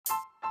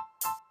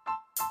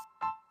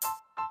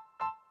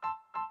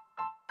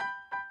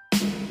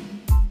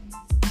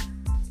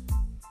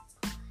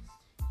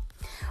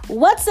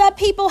What's up,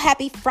 people?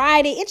 Happy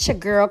Friday. It's your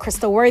girl,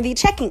 Crystal Worthy,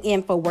 checking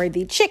in for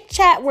Worthy Chick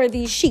Chat,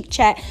 Worthy Chic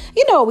Chat.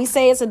 You know what we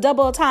say, it's a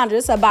double entendre.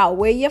 It's about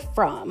where you're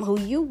from, who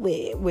you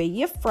with, where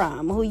you're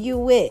from, who you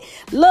with.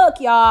 Look,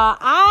 y'all,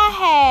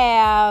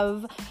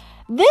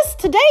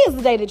 today is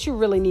the day that you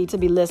really need to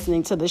be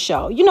listening to the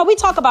show. You know, we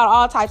talk about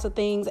all types of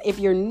things. If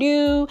you're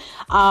new,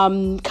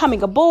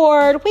 coming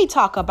aboard, we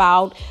talk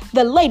about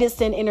the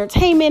latest in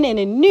entertainment and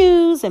in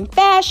news and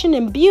fashion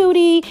and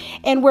beauty,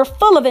 and we're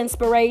full of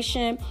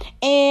inspiration.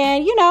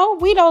 And, you know,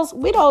 we those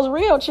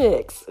real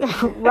chicks,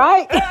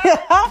 right?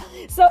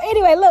 So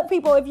anyway, look,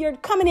 people, if you're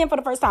coming in for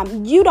the first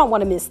time, you don't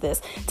want to miss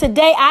this.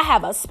 Today, I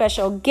have a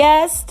special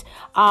guest.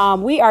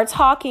 We are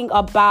talking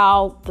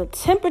about the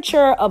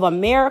temperature of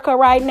America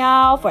right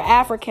now for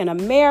African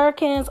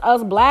Americans,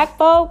 us black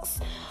folks,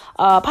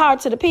 power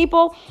to the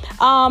people.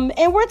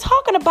 And we're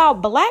talking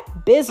about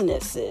black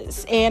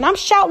businesses. And I'm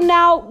shouting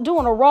out,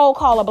 doing a roll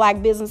call of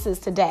black businesses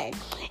today.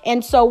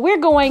 And so we're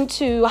going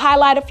to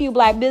highlight a few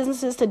black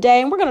businesses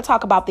today. And we're going to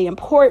talk about the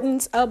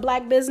importance of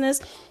black business.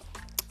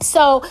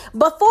 So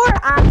before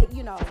I, just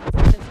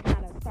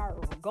kind of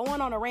start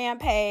going on a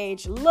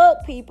rampage, look,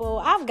 people,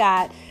 I've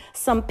got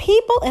some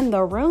people in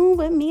the room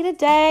with me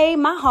today,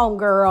 my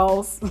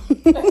homegirls.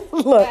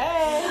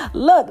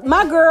 Look,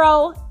 my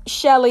girl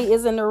Shelly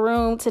is in the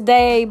room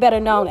today, better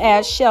known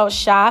as Shell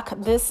Shock.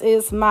 This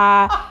is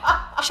my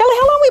Shelly.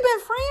 How long we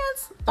been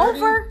friends?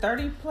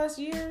 30 plus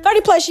years.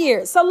 30 plus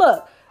years. So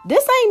look,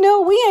 this ain't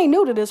new. We ain't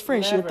new to this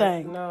friendship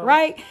thing, no.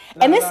 Right?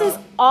 Not and this is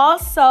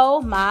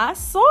also my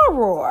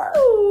soror.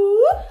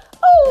 Ooh.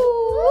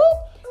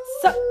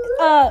 So,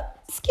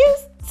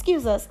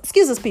 excuse us,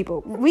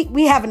 people.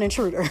 We have an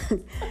intruder.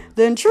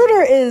 The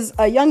intruder is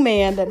a young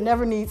man that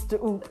never needs to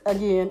oop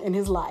again in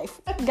his life.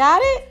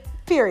 Got it?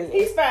 Period.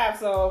 He's 5,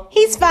 so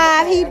he's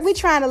 5. We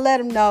trying to let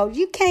him know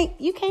you can't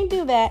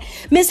do that.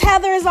 Miss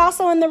Heather is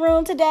also in the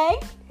room today.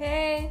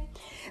 Hey.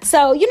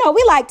 So, we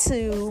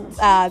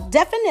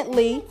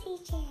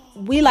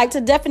like to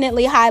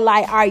definitely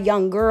highlight our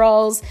young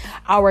girls,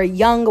 our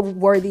young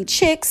worthy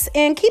chicks,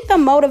 and keep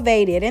them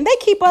motivated. And they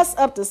keep us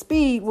up to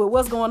speed with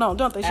what's going on,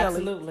 don't they, Shelly?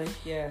 Absolutely,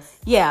 yes.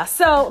 Yeah,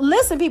 so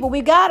listen, people,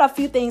 we got a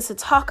few things to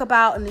talk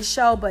about in the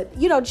show, but,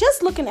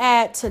 just looking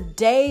at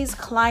today's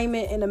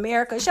climate in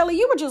America, Shelly,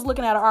 you were just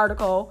looking at an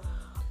article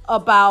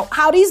about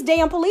how these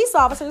damn police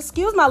officers,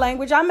 excuse my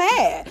language, I'm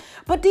mad,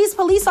 but these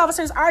police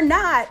officers are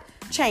not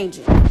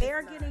changing.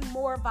 They're getting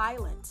more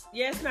violent.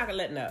 Yeah, it's not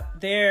letting up.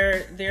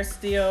 They're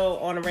still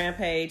on a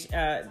rampage.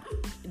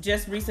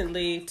 Just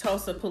recently,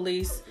 Tulsa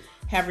police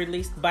have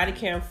released body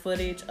cam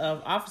footage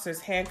of officers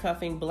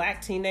handcuffing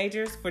black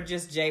teenagers for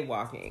just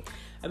jaywalking.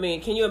 I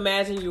mean, can you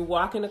imagine you're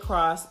walking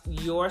across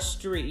your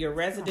street, your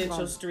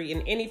residential street in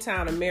any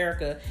town in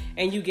America,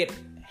 and you get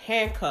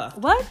handcuffed?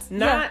 What?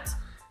 Not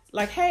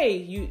like, hey,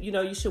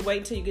 you should wait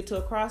until you get to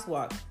a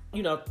crosswalk.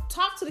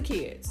 Talk to the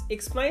kids.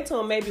 Explain to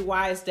them maybe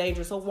why it's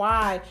dangerous or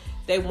why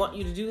they want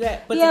you to do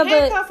that. But to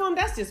handcuff them,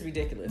 that's just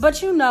ridiculous. But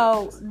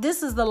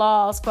this is the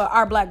laws for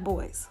our black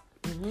boys.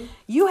 Mm-hmm.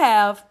 You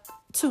have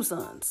 2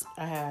 sons.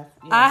 I have.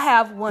 Yes. I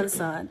have 1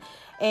 son.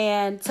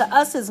 And to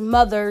us as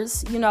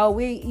mothers,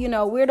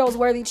 we're those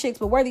worthy chicks,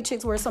 but worthy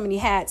chicks wear so many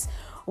hats.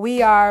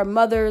 We are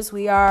mothers,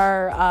 we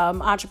are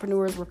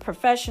entrepreneurs, we're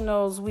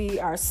professionals,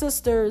 we are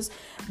sisters.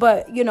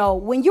 But,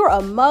 when you're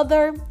a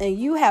mother and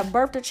you have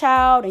birthed a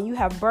child and you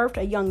have birthed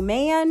a young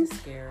man,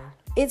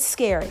 it's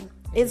scary.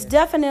 It's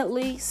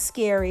definitely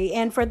scary.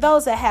 And for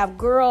those that have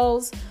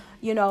girls,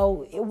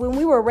 when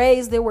we were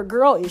raised, there were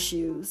girl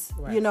issues,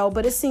 right.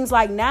 But it seems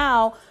like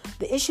now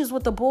the issues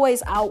with the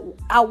boys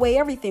outweigh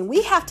everything.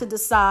 We have to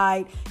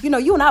decide,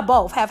 you and I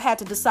both have had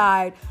to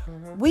decide,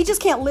 we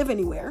just can't live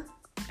anywhere.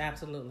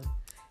 Absolutely.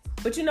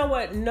 But you know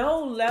what?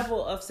 No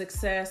level of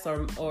success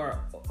or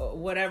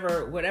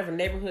whatever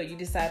neighborhood you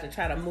decide to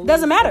try to move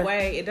doesn't matter.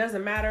 Away, it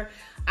doesn't matter.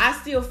 I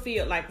still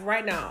feel like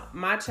right now,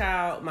 my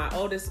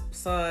oldest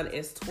son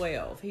is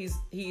 12. He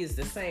is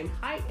the same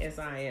height as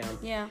I am.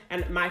 Yeah.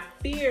 And my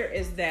fear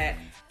is that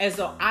as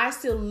though I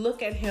still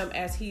look at him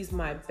as he's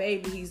my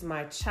baby, he's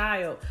my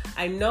child.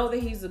 I know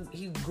that he's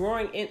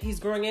growing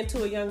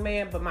into a young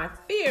man, but my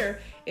fear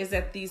is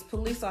that these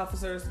police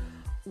officers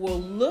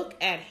will look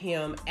at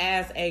him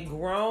as a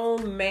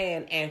grown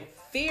man and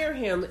fear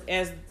him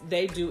as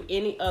they do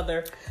any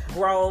other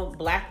grown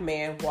black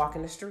man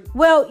walking the street.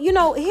 Well,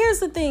 here's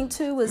the thing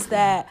too, is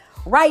that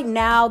right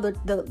now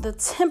the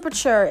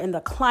temperature and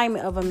the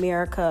climate of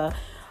America,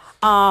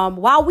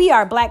 while we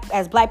are black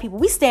people,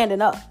 we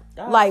standing up.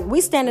 We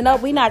standing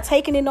up. We not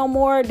taking it no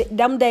more.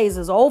 Them days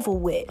is over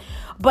with.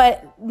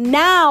 But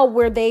now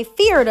where they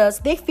fear us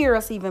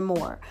even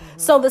more. Mm-hmm.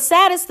 So the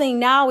saddest thing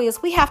now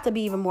is we have to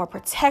be even more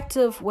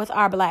protective with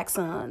our black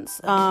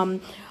sons.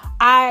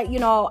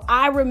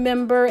 I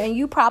remember, and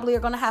you probably are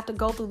going to have to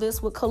go through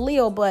this with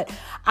Khalil, but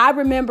I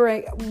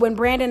remember when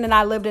Brandon and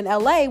I lived in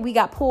LA, we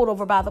got pulled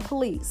over by the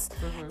police,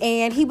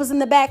 and he was in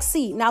the back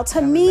seat. Now,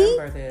 to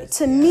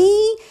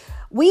me,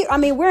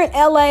 we're in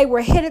LA,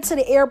 we're headed to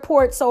the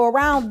airport. So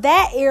around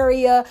that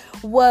area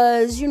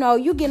was,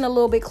 you getting a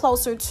little bit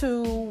closer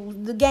to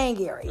the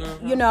gang area,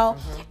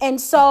 And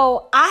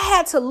so I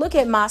had to look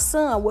at my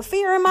son with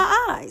fear in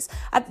my eyes.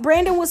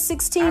 Brandon was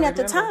 16 at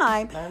the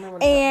time.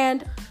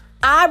 And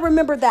I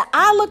remember that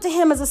I looked at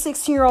him as a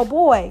 16-year-old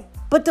boy.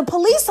 But the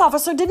police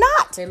officer did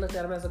not. They looked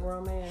at him as a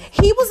grown man.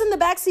 He was in the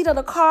backseat of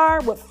the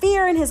car with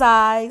fear in his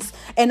eyes.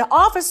 And the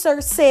officer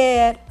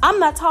said, I'm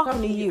not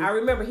talking to you. I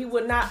remember he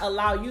would not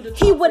allow you to talk.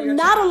 He would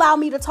not allow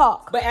me to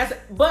talk.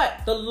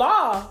 But the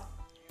law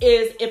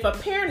is if a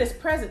parent is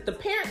present, the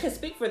parent can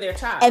speak for their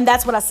child. And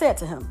that's what I said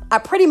to him. I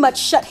pretty much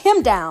shut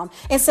him down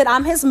and said,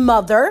 I'm his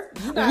mother.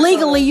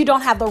 Legally, you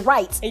don't have the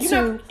right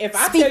to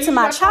speak to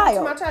my child.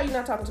 You're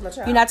not talking to my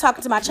child. You're not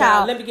talking to my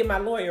child. Now, let me get my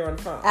lawyer on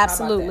the phone.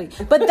 Absolutely.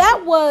 But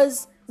that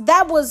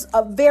was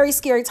a very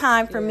scary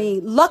time for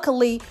me.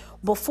 Luckily,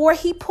 before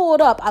he pulled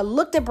up, I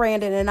looked at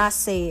Brandon and I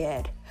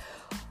said,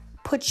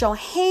 put your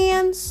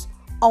hands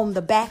on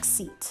the back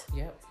seat.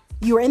 Yep.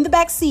 You were in the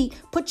back seat.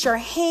 Put your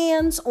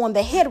hands on the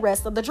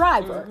headrest of the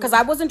driver. Because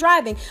I wasn't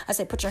driving. I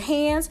said, put your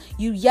hands.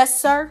 You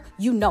yes, sir.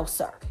 You no,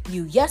 sir.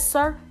 You yes,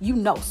 sir. You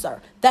no,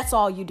 sir. That's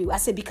all you do. I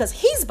said, because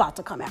he's about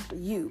to come after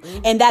you.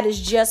 And that is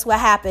just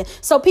what happened.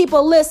 So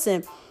people,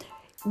 listen.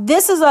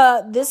 This is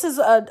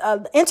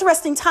a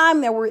interesting time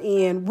that we're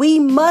in. We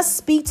must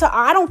speak to,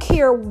 I don't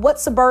care what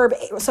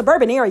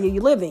suburban area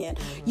you live in.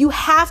 You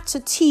have to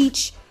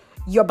teach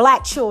your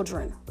black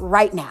children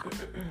right now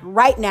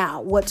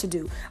what to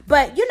do.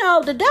 But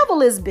the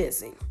devil is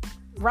busy,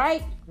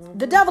 right?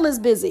 The devil is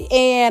busy.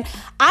 And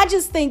I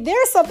just think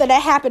there's something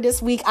that happened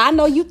this week. I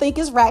know you think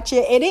it's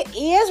ratchet, and it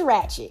is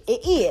ratchet.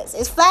 It is.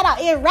 It's flat out,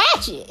 it's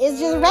ratchet.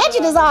 It's just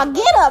ratchet as all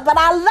get up, but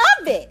I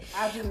love it.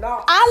 I do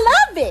not.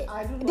 I love it.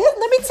 Let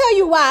me tell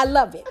you why I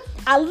love it.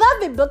 I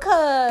love it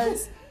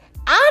because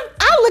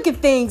I look at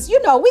things,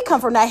 we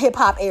come from that hip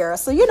hop era.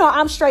 So,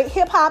 I'm straight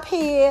hip hop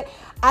head.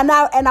 And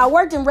I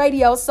worked in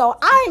radio, so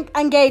I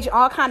engage in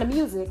all kind of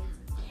music.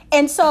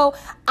 And so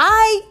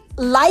I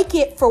like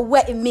it for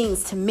what it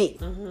means to me,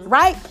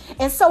 right?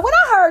 And so when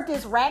I heard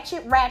this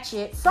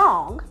ratchet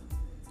song,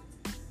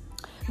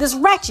 this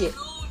ratchet,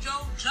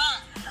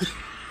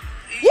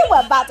 you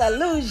were about to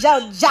lose your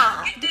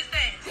job.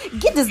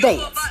 Get this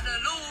dance.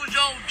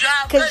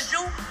 Because you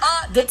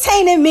are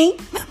detaining me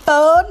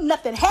for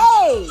nothing.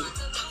 Hey,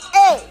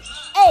 hey,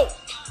 hey,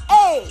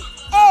 hey,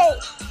 hey,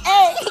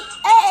 hey,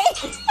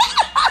 hey.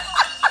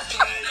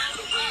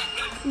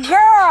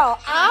 Girl,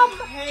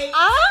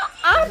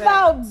 I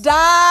about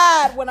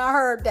died when I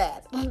heard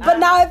that. But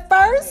now at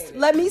first,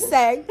 let me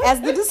say, as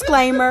the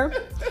disclaimer,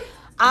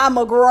 I'm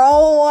a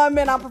grown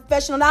woman. I'm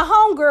professional. Now,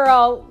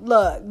 homegirl,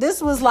 look,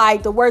 this was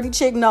like the worthy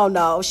chick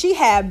no. She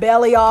had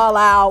belly all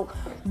out,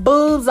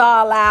 boobs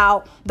all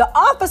out. The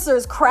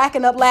officers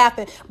cracking up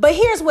laughing. But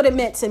here's what it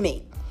meant to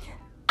me.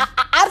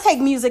 I take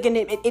music and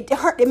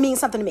it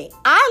means something to me.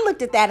 I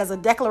looked at that as a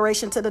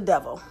declaration to the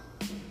devil.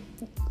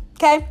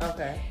 Okay.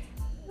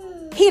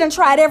 He done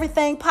tried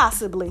everything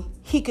possibly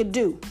he could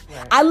do.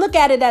 Right. I look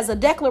at it as a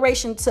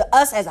declaration to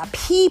us as a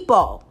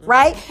people,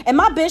 right? And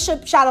my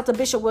bishop, shout out to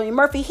Bishop William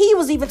Murphy, he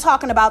was even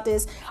talking about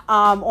this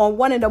on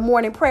one of the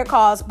morning prayer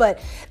calls. But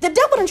the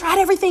devil done tried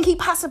everything he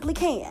possibly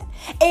can.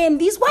 And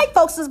these white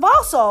folks have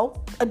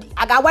also,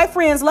 I got white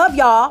friends, love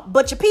y'all,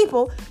 but your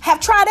people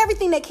have tried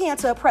everything they can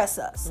to oppress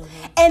us.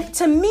 And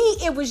to me,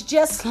 it was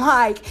just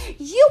like,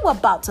 you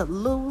about to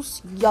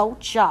lose your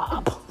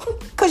job.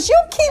 Because you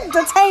keep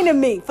detaining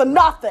me for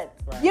nothing,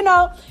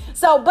 right.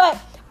 So, but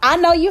I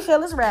know you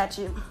feel it's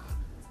ratchet.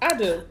 I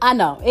do. I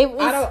know.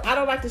 I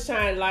don't like to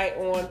shine light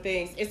on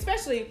things,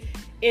 especially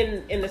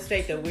in the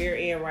state that we're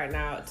in right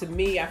now. To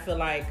me, I feel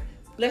like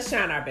let's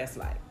shine our best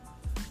light.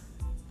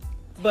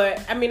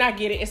 But I mean, I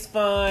get it. It's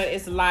fun.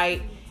 It's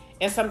light.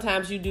 And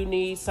sometimes you do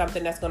need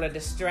something that's going to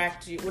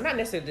distract you. Well, not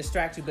necessarily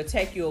distract you, but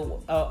take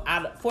you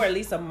out for at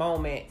least a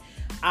moment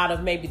out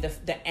of maybe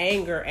the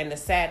anger and the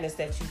sadness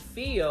that you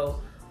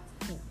feel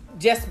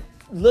just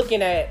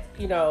looking at,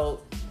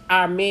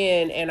 our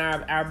men and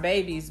our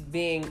babies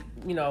being,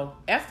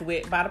 effed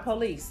with by the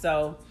police.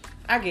 So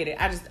I get it.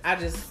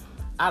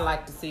 I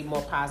like to see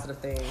more positive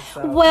things.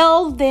 So.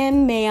 Well,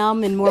 then,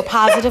 ma'am, in more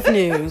positive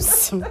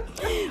news,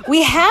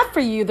 we have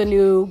for you the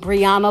new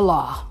Breonna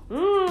Law.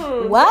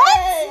 What?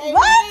 Hey,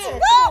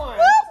 what?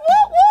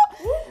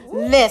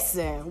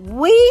 Listen,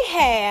 we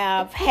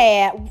have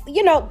had,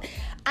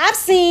 I've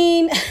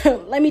seen,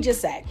 let me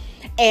just say,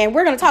 and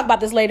we're going to talk about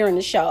this later in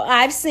the show.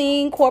 I've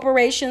seen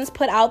corporations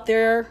put out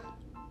their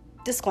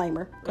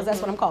disclaimer, because that's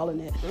what I'm calling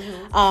it,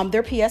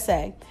 their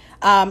PSA.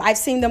 I've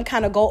seen them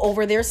kind of go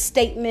over their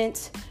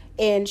statement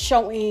and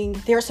showing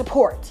their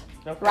support,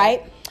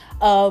 right,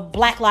 of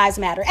Black Lives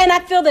Matter. And I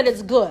feel that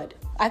it's good.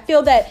 I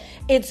feel that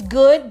it's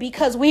good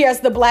because we as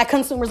the Black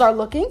consumers are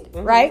looking,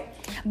 right?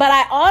 But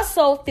I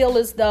also feel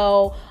as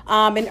though,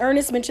 and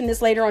Ernest mentioned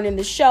this later on in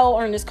the show,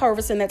 Ernest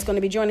Curvison, that's going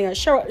to be joining us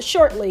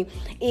shortly,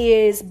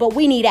 but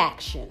we need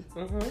action.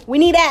 We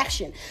need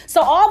action.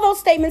 So all those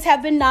statements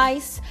have been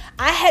nice.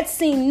 I had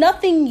seen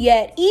nothing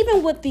yet,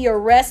 even with the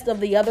arrest of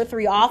the other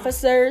 3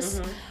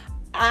 officers,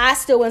 I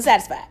still wasn't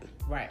satisfied.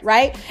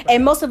 Right?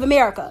 And most of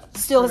America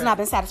still has not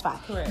been satisfied.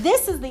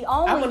 This is the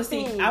only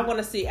thing. I want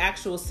to see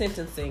actual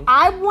sentencing.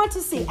 I want to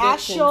see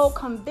actual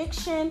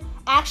conviction,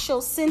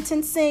 actual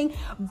sentencing.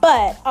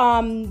 But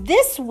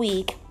this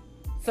week,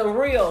 some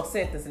real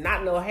sentencing,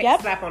 not no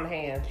slap on the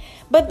hand.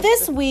 But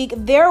this week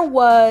there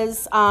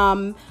was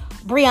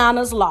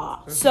Breonna's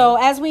Law. So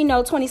as we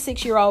know,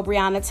 26-year-old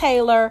Breonna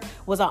Taylor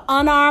was an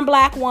unarmed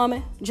black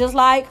woman, just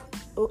like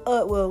we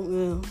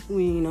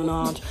ain't no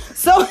knowledge.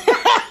 So.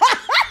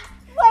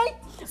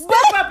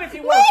 Step up if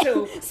you want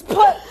to.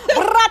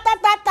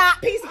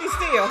 Peace be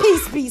still.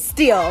 Peace be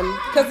still.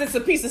 Because it's a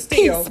piece of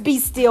steel. Peace be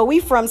still. We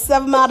from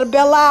 7 Mile to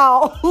Belle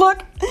Isle.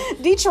 Look,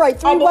 Detroit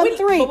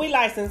 313. But we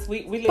licensed.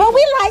 We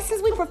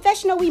licensed. We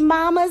professional. We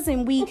mamas,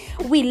 and we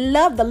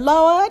love the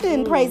Lord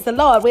and praise the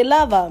Lord. We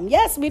love him.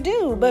 Yes, we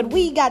do. But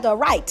we got the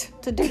right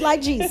to do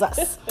like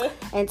Jesus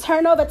and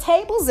turn over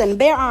tables and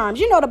bear arms.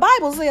 You know, the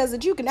Bible says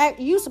that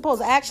you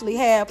supposed to actually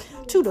have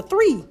 2 to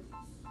 3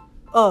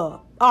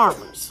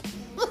 armors.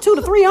 2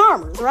 to 3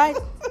 armors, right?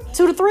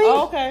 2 to 3.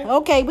 Oh, okay.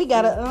 Okay, we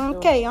got it.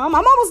 Okay, I'm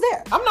almost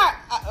there. I'm not.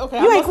 Okay,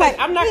 you ain't quite.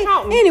 I'm not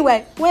counting.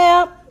 Anyway,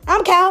 well,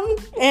 I'm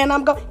counting, and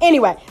I'm going.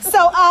 Anyway,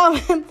 so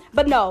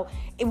but no,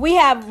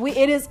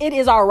 it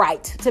is our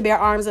right to bear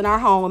arms in our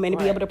home and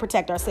to be able to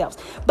protect ourselves.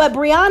 But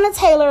Breonna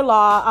Taylor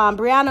Law,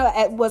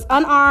 Breonna was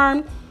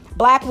unarmed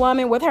black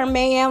woman with her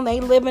man. They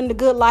living the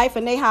good life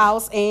in their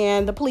house,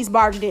 and the police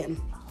barged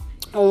in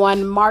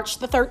on March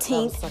the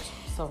 13th.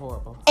 So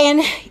horrible. And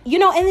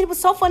and it was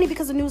so funny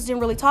because the news didn't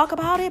really talk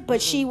about it,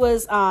 but she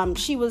was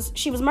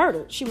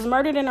murdered. She was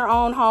murdered in her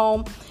own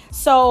home.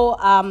 So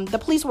the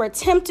police were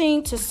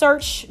attempting to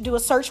do a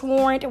search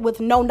warrant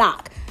with no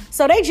knock.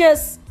 So they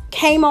just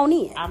came on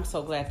in. I'm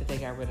so glad that they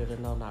got rid of the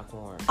no knock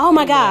warrant. Oh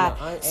my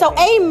God. So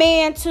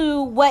amen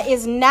to what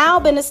is now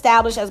been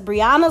established as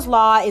Breonna's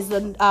Law is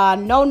the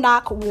no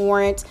knock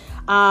warrant.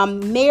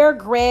 Mayor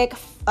Greg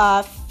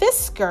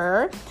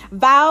Fisker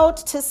vowed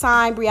to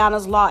sign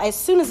Breonna's Law as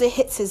soon as it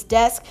hits his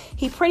desk.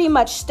 He pretty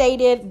much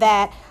stated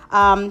that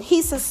the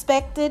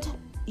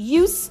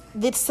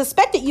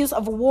suspected use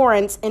of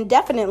warrants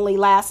indefinitely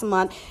last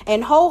month,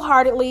 and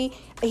wholeheartedly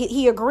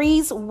he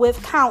agrees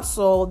with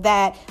counsel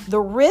that the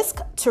risk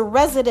to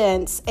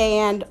residents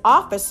and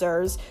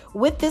officers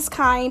with this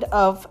kind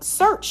of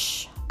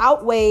search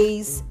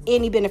outweighs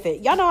any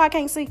benefit. Y'all know I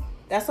can't see.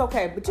 That's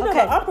okay. But you know the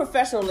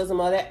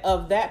unprofessionalism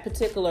of that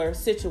particular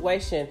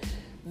situation,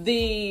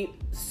 the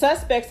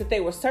suspects that they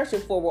were searching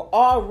for were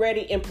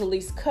already in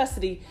police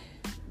custody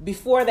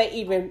before they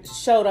even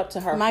showed up to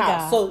her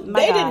house. So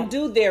they didn't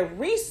do their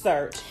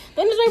research.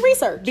 They didn't do their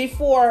research.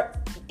 Before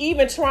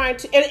even trying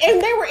to, and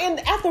they were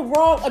at the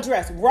wrong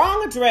address.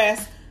 Wrong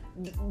address.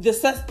 The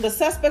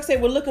suspects they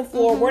were looking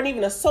for weren't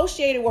even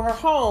associated with her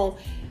home.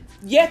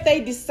 Yet they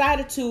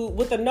decided to,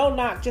 with a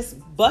no-knock, just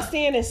bust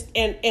in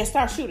and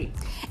start shooting.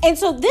 And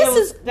so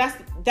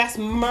that's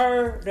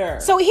murder.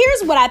 So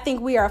here's what I think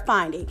we are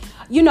finding.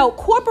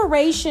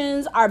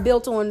 Corporations are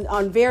built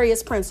on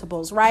various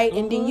principles, right?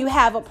 And then you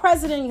have a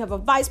president, you have a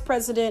vice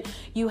president,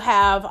 you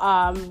have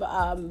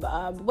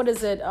what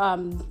is it?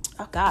 Oh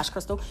gosh,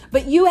 Crystal.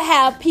 But you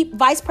have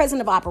vice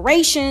president of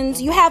operations.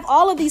 You have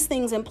all of these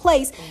things in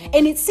place,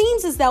 and it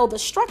seems as though the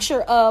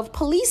structure of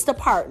police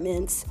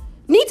departments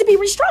need to be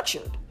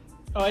restructured.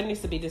 Oh, it needs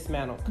to be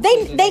dismantled.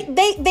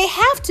 They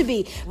have to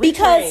be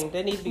because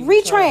they need to be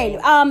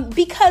retrained.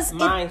 Because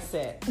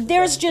mindset.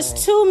 There's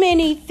just too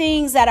many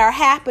things that are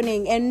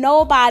happening, and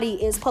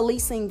nobody is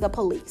policing the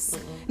police.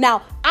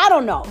 Now, I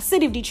don't know.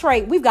 City of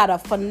Detroit, we've got a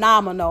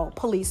phenomenal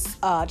police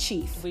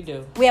chief. We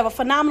do. We have a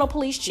phenomenal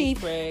police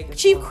chief.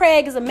 Chief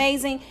Craig is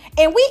amazing,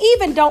 and we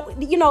even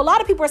don't. A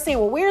lot of people are saying,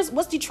 "Well,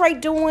 what's Detroit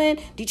doing?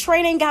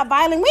 Detroit ain't got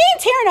violence. We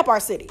ain't tearing up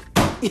our city."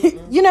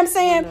 You know what I'm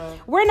saying?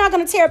 We're not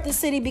going to tear up the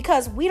city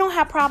because we don't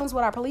have problems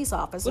with our police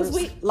officers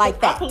like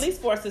that. Our police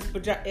force is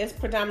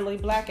predominantly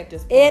black at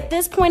this point. At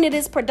this point, it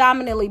is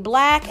predominantly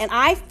black, and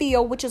I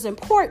feel, which is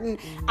important,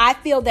 I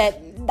feel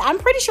that I'm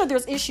pretty sure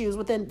there's issues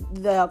within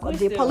the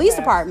police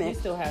department. We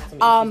still have some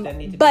issues that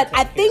need to but be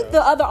I think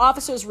the other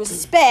officers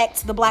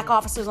respect the black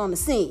officers on the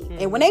scene,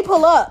 and when they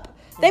pull up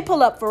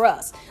for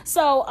us.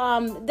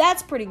 So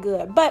that's pretty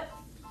good. But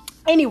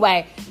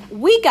anyway,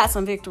 we got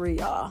some victory,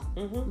 y'all.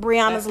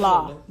 Breonna's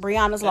Law.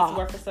 Breonna's Law. That's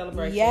worth a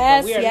celebration.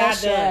 Yes, we are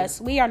not done.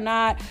 Yes. We are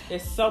not.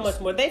 There's so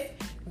much more.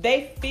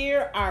 They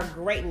fear our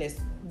greatness.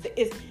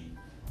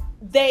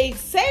 They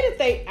say that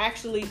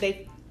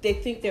they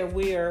think that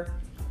we're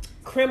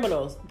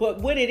criminals, but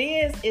what it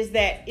is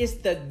that it's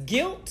the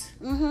guilt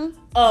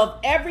of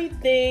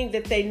everything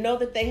that they know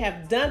that they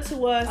have done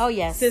to us. Oh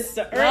yes. Since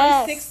the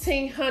early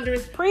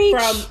 1600s. Preach.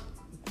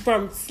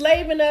 From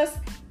slaving us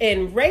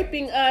and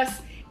raping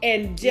us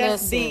and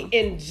just the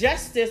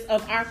injustice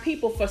of our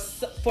people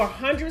for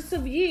hundreds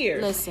of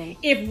years. Listen.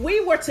 If we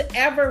were to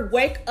ever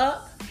wake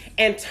up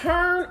and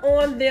turn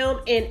on them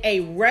in a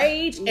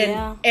rage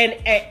and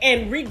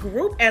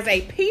regroup as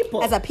a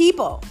people,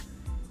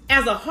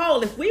 as a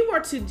whole, if we were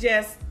to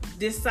just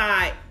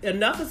decide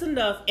enough is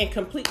enough and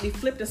completely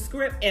flip the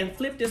script and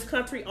flip this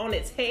country on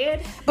its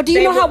head. But do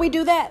you know how we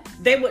do that?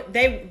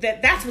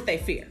 That's what they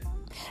fear.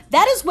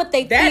 That is what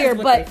they fear,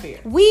 but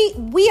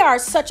we are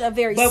such a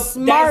very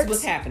smart. That's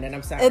what's happening.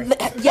 I'm sorry.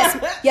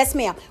 Yes,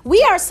 ma'am.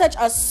 We are such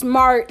a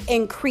smart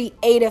and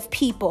creative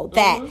people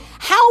that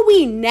how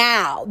we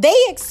now they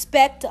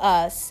expect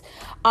us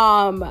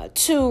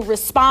to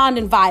respond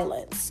in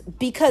violence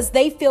because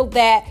they feel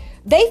that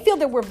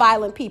we're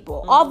violent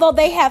people, although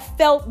they have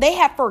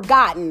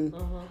forgotten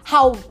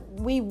how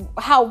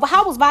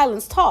was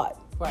violence taught,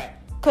 right?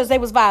 Because they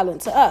was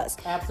violent to us.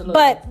 Absolutely.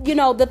 But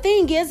the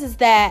thing is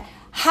that.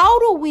 How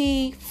do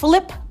we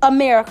flip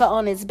America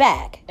on its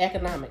back?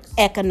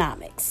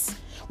 Economics.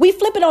 We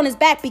flip it on its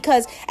back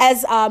because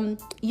as I'm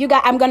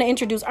going to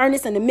introduce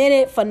Ernest in a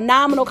minute.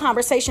 Phenomenal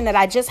conversation that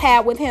I just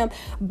had with him.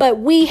 But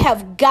we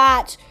have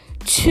got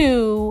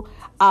to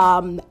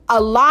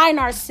align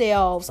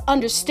ourselves,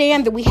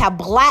 understand that we have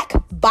black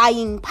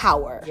buying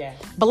power. Yeah.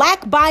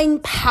 Black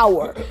buying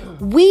power.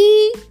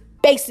 We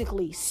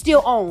basically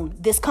still own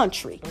this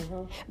country.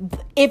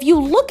 If you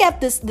look at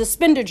the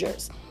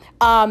expenditures,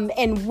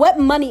 and what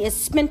money is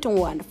spent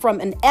on from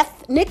an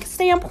ethnic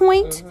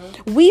standpoint,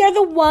 we are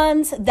the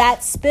ones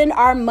that spend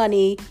our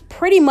money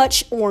pretty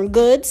much on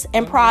goods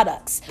and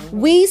products.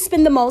 We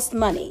spend the most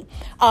money.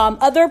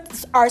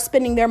 Others are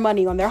spending their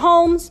money on their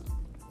homes,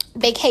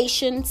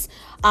 vacations,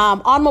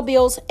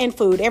 automobiles, and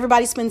food.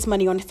 Everybody spends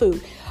money on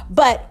food.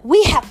 But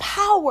we have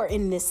power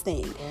in this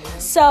thing.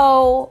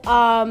 So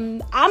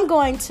I'm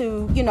going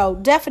to,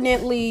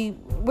 definitely...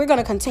 We're going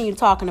to continue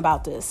talking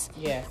about this.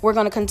 Yes. We're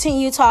going to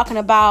continue talking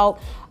about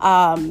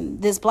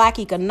this black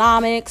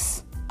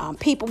economics.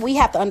 People, we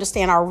have to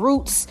understand our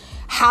roots.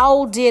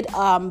 How did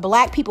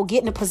black people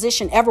get in a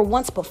position ever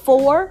once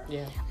before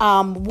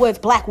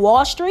with Black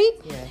Wall Street?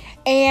 Yeah.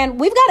 And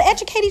we've got to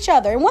educate each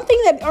other. And one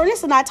thing that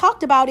Ernest and I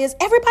talked about is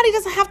everybody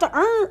doesn't have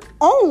to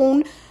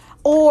own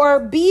or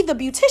be the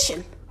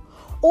beautician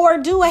or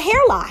do a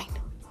hairline.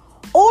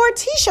 Or a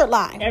t-shirt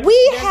line.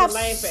 We have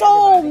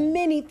so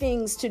many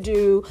things to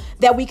do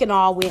that we can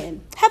all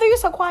win. Heather, you're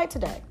so quiet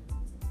today.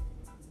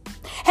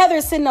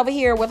 Heather's sitting over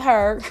here with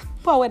her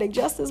poetic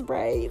justice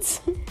braids.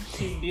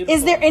 She's beautiful.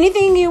 Is there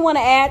anything you want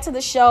to add to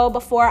the show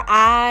before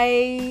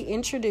I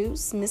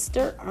introduce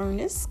Mr.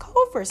 Ernest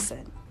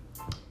Culverson?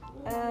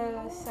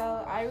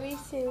 So I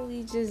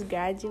recently just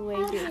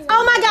graduated.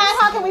 Oh my God,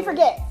 how can we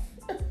forget?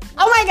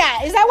 Oh my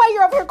God, is that why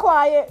you're up here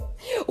quiet?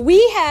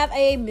 We have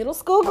a middle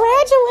school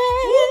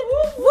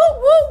graduate. Woo,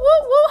 woo,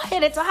 woo, woo.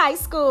 Headed to high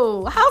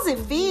school. How's it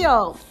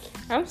feel?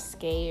 I'm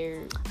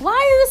scared. Why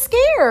are you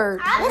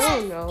scared? I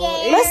don't know.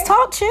 Let's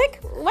talk,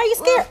 chick. Why are you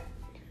scared?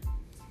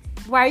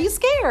 Why are you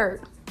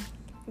scared?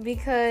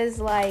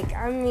 Because,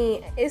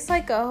 it's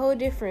like a whole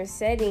different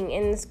setting,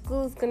 and the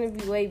school's going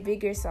to be way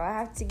bigger, so I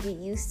have to get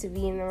used to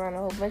being around a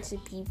whole bunch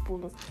of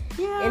people.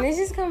 Yeah. And it's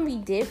just going to be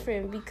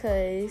different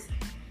because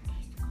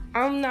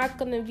I'm not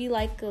going to be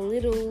like a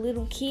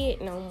little kid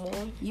no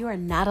more. You are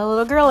not a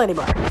little girl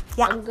anymore.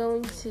 Yeah. I'm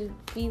going to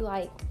be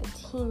like a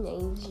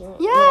teenager.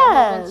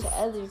 Yes. And a bunch of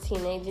other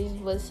teenagers,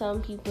 but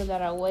some people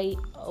that are way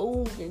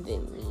older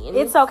than me. And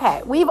it's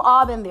okay. We've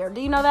all been there. Do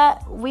you know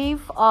that?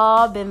 We've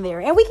all been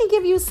there. And we can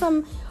give you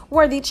some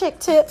worthy chick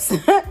tips.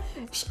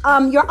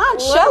 Your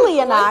Aunt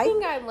Shelly and I.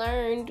 One thing I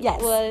learned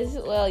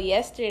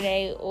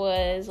yesterday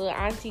was what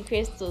Auntie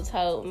Crystal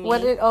told me.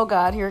 Oh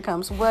God, here it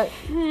comes. What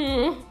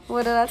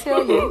did I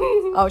tell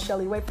you? Oh,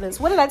 Shelly, wait for this.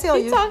 What did I tell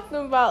you? She's talking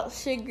about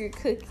sugar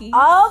cookies.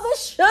 Oh, the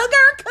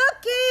sugar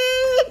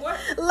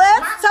cookie.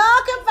 Let's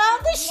talk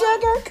about the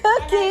sugar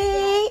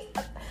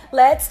cookie.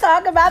 Let's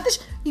talk about the...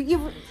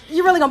 You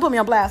really gonna put me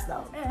on blast,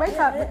 though. Wait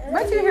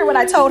till you hear what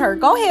I told her.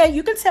 Go ahead.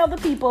 You can tell the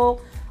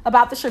people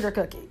about the sugar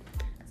cookie.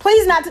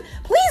 Please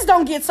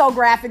don't get so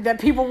graphic that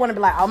people want to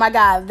be like, oh my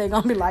God, they're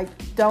going to be like,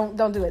 don't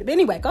do it. But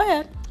anyway, go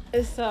ahead.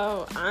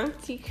 So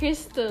Auntie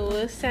Crystal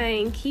was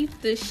saying,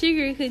 keep the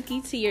sugar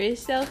cookie to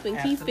yourself and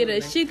keep it a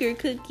sugar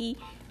cookie.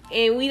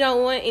 And we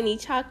don't want any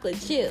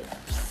chocolate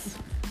chips.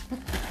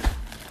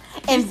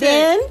 And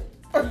then...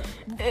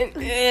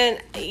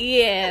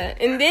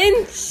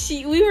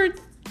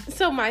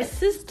 So my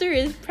sister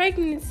is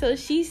pregnant, so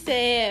she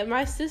said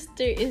my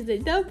sister is the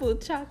double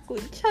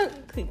chocolate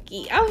chunk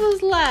cookie. I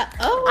was like,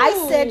 oh.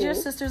 I said your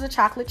sister's a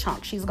chocolate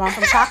chunk. She's gone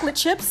from chocolate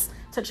chips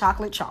to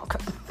chocolate chunk.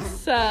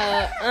 So,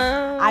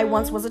 I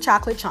once was a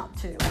chocolate chunk,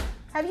 too.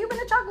 Have you been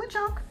a chocolate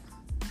chunk?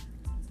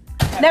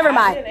 Never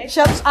mind.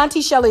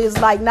 Auntie Shelly is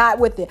not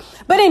with it.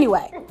 But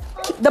anyway,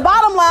 the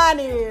bottom line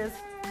is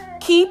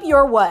keep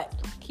your what?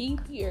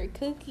 Keep your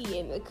cookie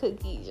in the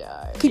cookie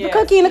jar. Keep your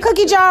cookie in the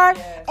cookie jar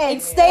and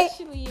stay.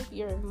 Especially if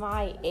you're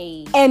my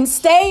age. And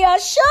stay a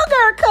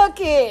sugar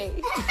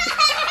cookie.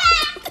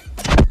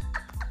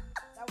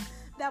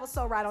 That was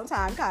so right on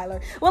time,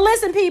 Kyler. Well,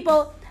 listen,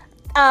 people.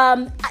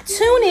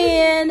 Tune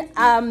in.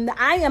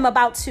 I am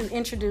about to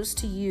introduce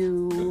to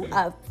you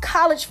a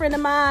college friend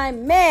of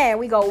mine. Man,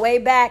 we go way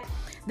back.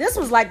 This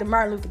was like the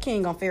Martin Luther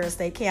King on Ferris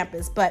State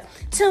campus. But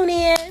tune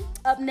in.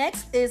 Up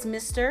next is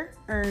Mr.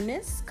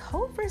 Ernest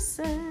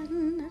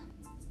Culverson.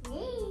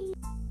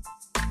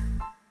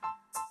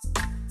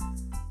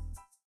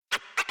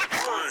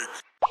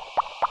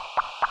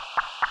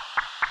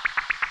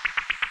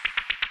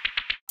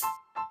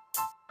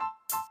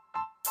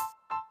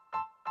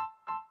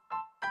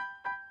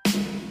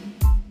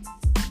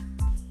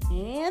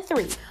 And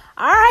 3.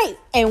 All right,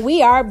 and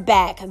we are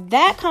back.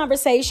 That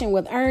conversation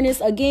with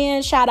Ernest,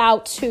 again, shout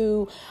out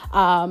to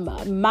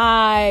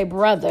my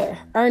brother,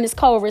 Ernest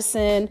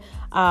Culverson,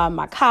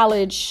 my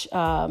college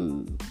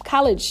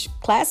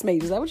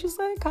classmate. Is that what you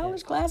say?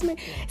 College classmate?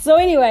 So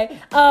anyway,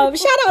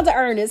 shout out to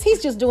Ernest.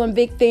 He's just doing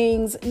big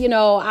things. You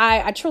know,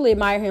 I truly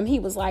admire him. He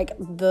was like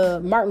the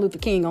Martin Luther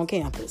King on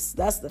campus.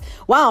 I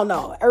don't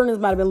know.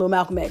 Ernest might have been a little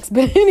Malcolm X.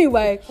 But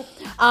anyway,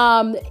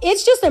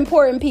 it's just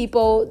important,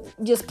 people.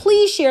 Just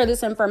please share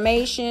this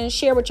information.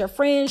 Share with your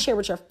friends. Share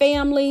with your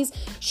families.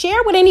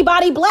 Share with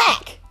anybody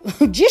black.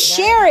 Just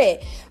share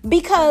it.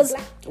 Because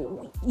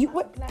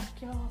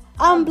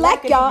I'm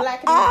black, y'all.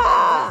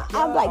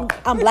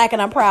 I'm black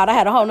and I'm proud. I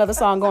had a whole nother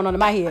song going on in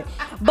my head.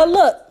 But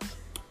look,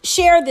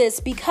 share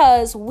this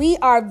because we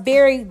are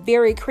very,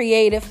 very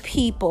creative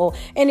people.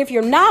 And if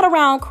you're not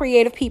around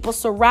creative people,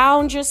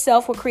 surround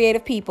yourself with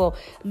creative people.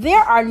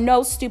 There are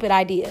no stupid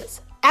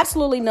ideas.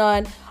 Absolutely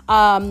none.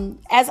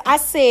 As I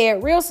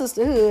said, real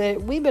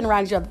sisterhood, we've been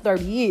around each other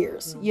 30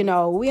 years. You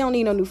know, we don't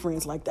need no new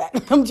friends like that.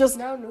 I'm just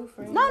no new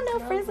friends. No new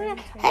friends.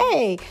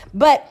 Hey,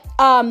 but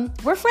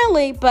we're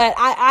friendly, but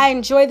I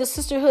enjoy the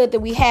sisterhood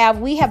that we have.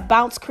 We have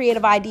bounced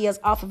creative ideas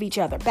off of each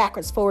other,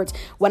 backwards, forwards.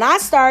 When I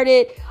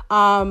started,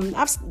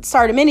 I've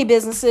started many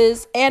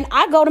businesses, and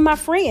I go to my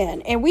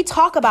friend and we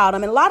talk about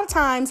them. And a lot of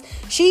times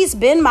she's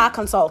been my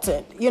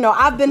consultant. You know,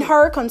 I've been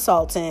her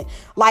consultant.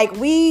 Like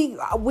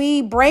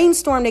we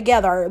brainstorm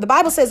together. The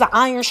Bible says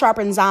iron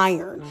sharpens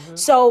iron. Mm-hmm.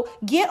 So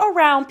get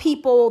around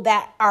people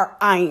that are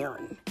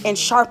iron and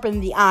sharpen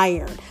the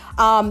iron.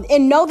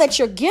 And know that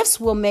your gifts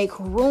will make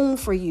room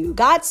for you.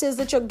 God says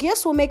that your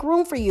gifts will make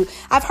room for you.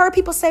 I've heard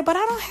people say, but I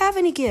don't have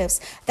any gifts.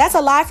 That's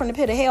a lie from the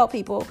pit of hell,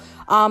 people.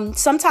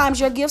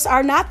 Sometimes your gifts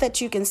are not that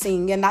you can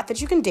sing and not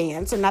that you can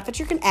dance and not that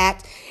you can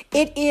act.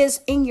 It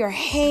is in your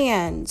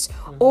hands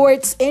or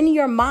it's in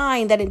your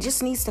mind that it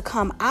just needs to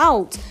come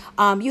out.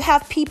 You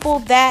have people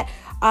that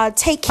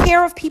take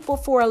care of people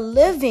for a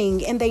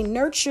living and they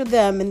nurture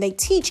them and they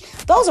teach.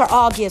 Those are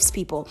all gifts,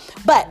 people.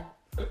 But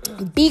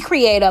be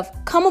creative.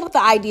 Come up with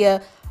the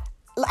idea.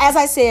 As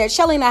I said,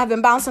 Shelly and I have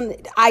been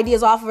bouncing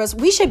ideas off of us.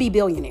 We should be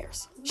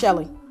billionaires.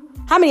 Shelly,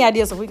 how many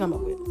ideas have we come up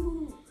with?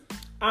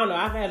 I don't know.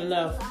 I've had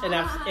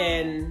enough,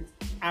 and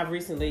I've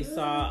recently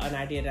saw an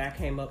idea that I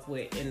came up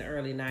with in the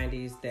early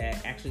 90s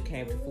that actually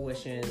came to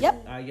fruition.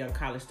 Yep. A young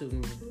college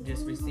student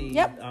just received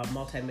a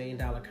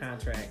multi-million-dollar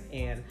contract,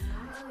 and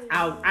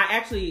I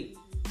actually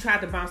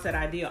tried to bounce that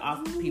idea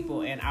off of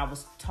people, and I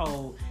was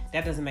told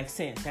that doesn't make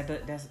sense.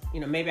 That's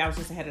maybe I was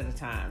just ahead of the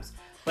times.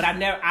 But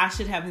I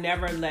should have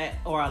never let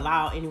or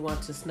allow anyone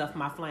to snuff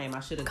my flame.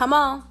 I should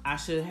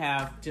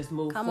have just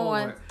moved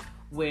forward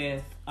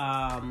with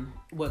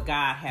what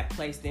God had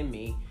placed in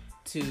me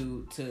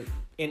to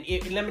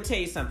let me tell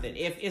you something.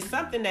 If it's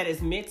something that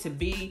is meant to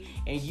be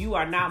and you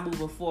are not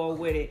moving forward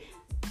with it,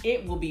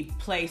 it will be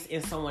placed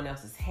in someone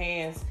else's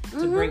hands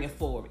to bring it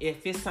forward.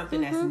 If it's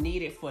something that's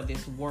needed for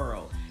this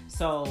world.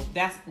 So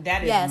that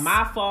is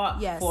my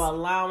fault for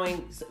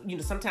allowing,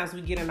 sometimes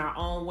we get in our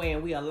own way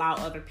and we allow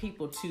other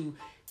people to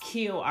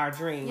kill our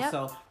dreams. Yep.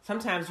 So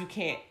sometimes you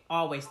can't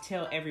always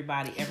tell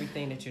everybody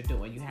everything that you're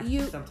doing. You have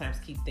to sometimes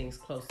keep things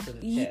close to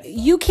the chest.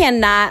 You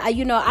cannot.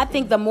 I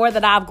think the more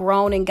that I've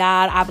grown in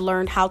God, I've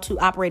learned how to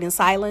operate in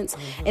silence.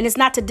 Mm-hmm. And it's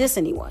not to diss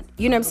anyone.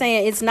 You know what I'm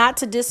saying? It's not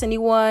to diss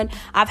anyone.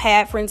 I've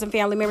had friends and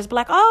family members be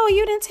like, oh,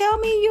 you didn't tell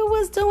me you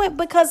was doing,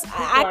 because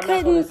I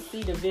couldn't. Not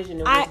see the vision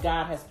in which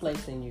God has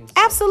placed in you. So.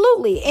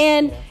 Absolutely.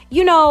 And,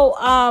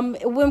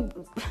 when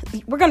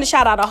we're going to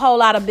shout out a whole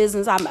lot of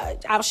business.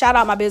 I'll shout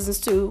out my business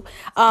too.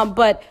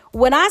 But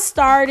when I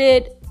started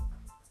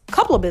a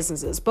couple of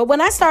businesses, but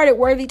when I started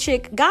Worthy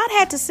Chick, God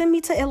had to send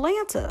me to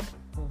Atlanta.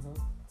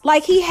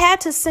 Like he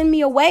had to send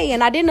me away,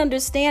 and I didn't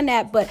understand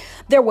that, but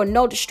there were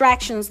no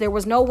distractions. There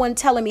was no one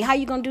telling me how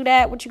you going to do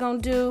that, what you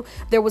going to do.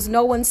 There was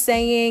no one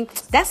saying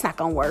that's not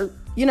going to work.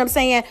 You know what I'm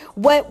saying?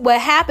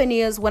 What happened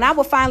is when I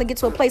would finally get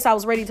to a place I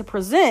was ready to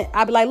present,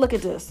 I'd be like, look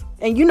at this.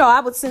 And I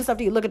would send stuff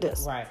to you. Look at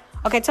this. Right.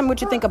 Okay, tell me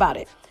what you think about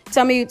it.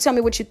 Tell me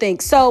what you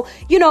think. So,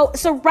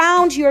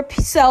 surround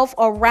yourself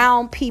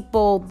around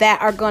people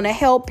that are going to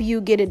help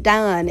you get it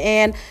done.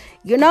 And,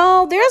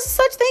 there's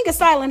such thing as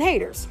silent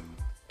haters.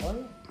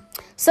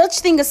 Such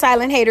thing as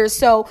silent haters.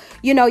 So,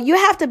 you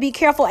have to be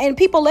careful. And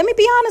people, let me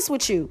be honest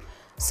with you.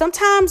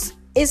 Sometimes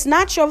it's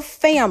not your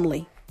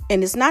family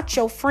and it's not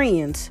your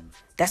friends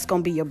that's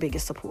going to be your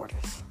biggest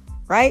supporters.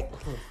 Right?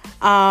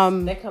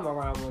 They come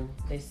around when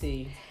they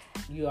see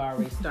you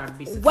already started to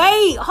be successful.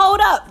 Wait, hold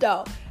up,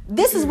 though.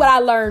 This is what I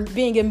learned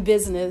being in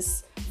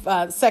business.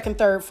 Second,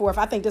 third, fourth.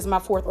 I think this is my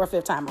fourth or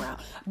fifth time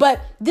around.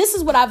 But this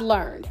is what I've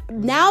learned.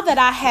 Now that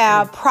I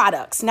have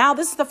products, now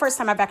this is the first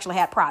time I've actually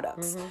had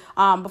products.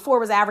 Before it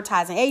was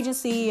advertising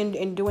agency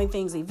and doing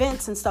things,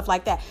 events and stuff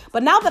like that.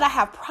 But now that I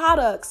have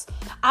products,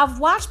 I've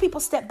watched people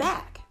step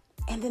back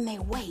and then they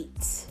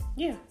wait.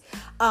 Yeah.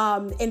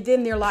 And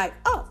then they're like,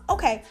 oh,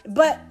 okay.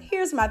 But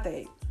here's my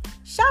thing.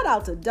 Shout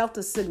out to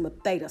Delta Sigma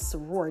Theta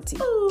Sorority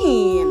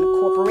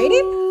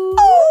Incorporated. Ooh.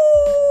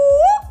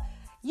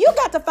 You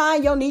got to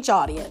find your niche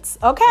audience,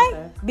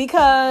 okay?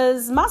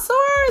 Because my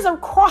sorors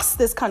across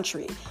this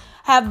country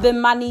have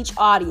been my niche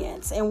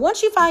audience. And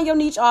once you find your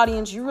niche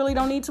audience, you really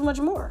don't need too much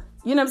more.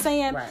 You know what I'm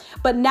saying? Right.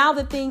 But now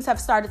that things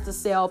have started to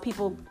sell,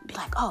 people be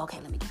like, oh,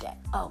 okay, let me get that.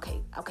 Oh, okay,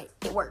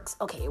 it works.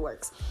 Okay, it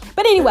works.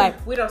 But anyway.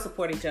 We don't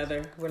support each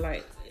other. We're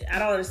like, I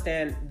don't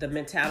understand the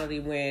mentality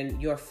when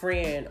your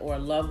friend or a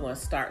loved one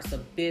starts a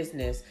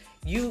business.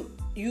 You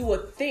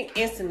would think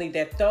instantly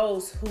that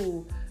those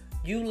who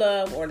you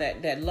love or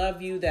that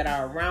love you, that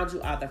are around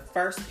you, are the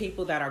first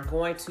people that are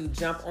going to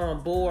jump on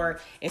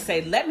board and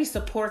say, let me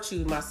support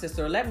you, my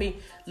sister. Let me,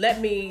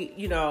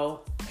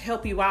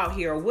 help you out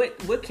here.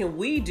 What can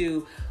we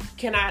do?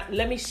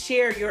 Let me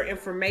share your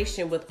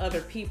information with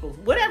other people.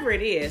 Whatever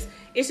it is,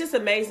 it's just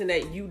amazing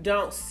that you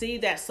don't see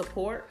that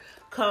support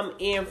come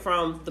in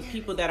from the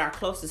people that are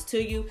closest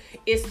to you.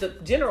 It's the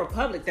general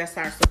public that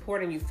starts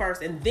supporting you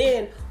first. And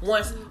then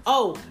once,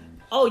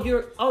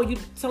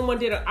 someone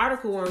did an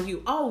article on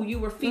you. Oh, you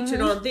were featured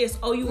on this.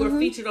 Oh, you were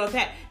featured on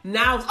that.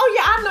 Now, oh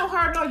yeah, I know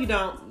her. No, you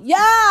don't.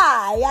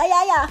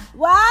 Yeah.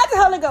 What?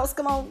 Holy Ghost,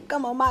 come on.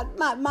 My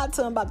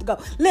tongue about to go.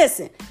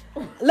 Listen,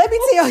 let me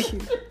tell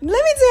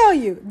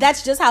you.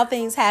 That's just how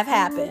things have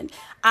happened.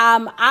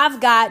 I've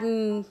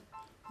gotten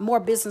more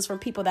business from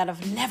people that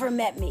have never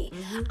met me.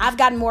 I've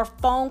gotten more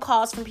phone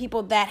calls from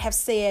people that have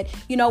said,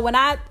 when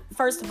I,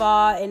 first of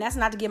all, and that's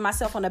not to give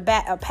myself a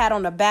pat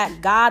on the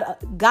back,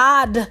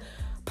 God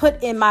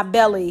put in my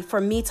belly for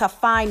me to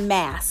find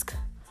masks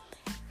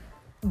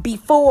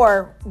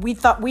before we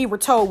were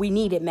told we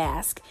needed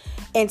masks,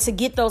 and to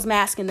get those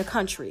masks in the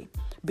country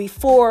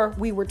before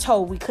we were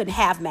told we couldn't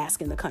have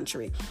masks in the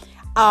country.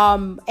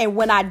 And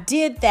when I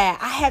did that,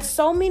 I had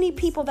so many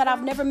people that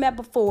I've never met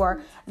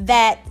before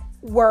that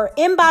were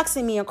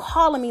inboxing me and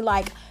calling me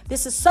like,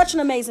 this is such an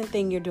amazing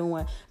thing you're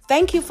doing.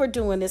 Thank you for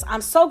doing this.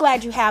 I'm so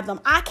glad you have them.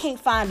 I can't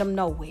find them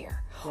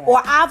nowhere. Right.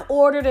 Or I've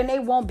ordered and they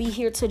won't be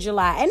here till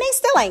July and they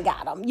still ain't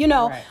got them,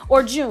 right.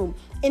 Or June.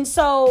 And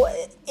so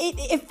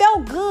it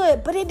felt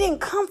good, but it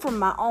didn't come from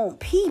my own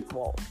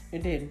people.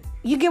 It didn't.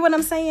 You get what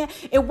I'm saying?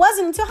 It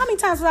wasn't until how many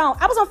times was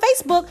I was on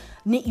Facebook.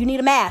 You need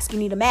a mask. You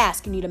need a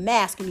mask. You need a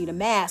mask. You need a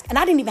mask. And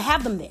I didn't even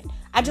have them then.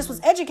 I just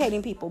was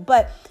educating people.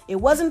 But it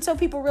wasn't until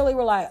people really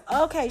were like,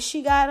 okay,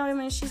 she got them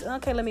and she's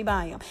okay, let me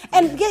buy them.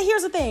 And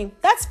here's the thing.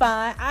 That's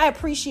fine. I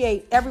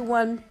appreciate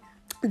everyone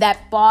that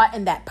bought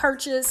and that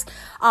purchased.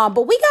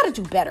 But we got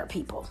to do better,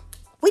 people.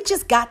 We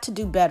just got to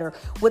do better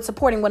with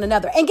supporting one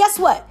another. And guess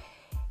what?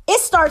 It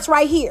starts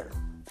right here.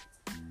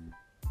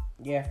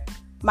 Yeah.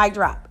 Mic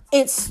drop.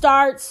 It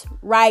starts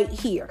right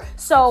here.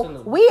 So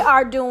Absolutely. We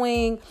are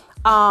doing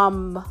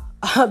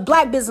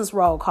Black Business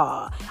Roll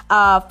Call.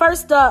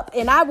 First up,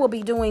 and I will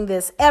be doing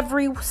this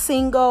every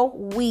single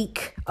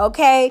week,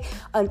 okay?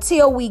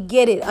 Until we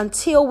get it,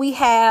 until we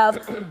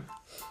have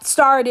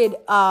started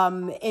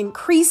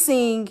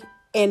increasing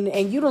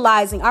and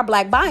utilizing our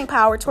Black buying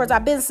power towards our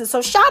businesses.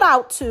 So shout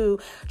out to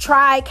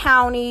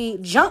Tri-County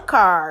Junk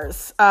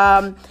Cars,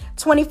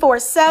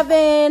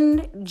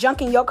 24/7,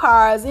 junking your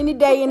cars any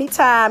day,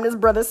 anytime, this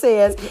brother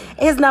says.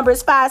 His number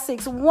is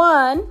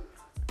 561,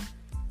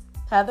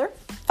 Heather?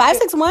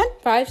 561?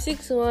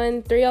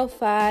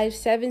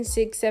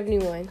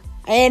 561-305-7671.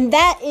 And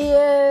that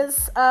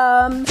is,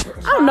 I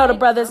don't know the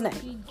brother's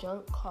name.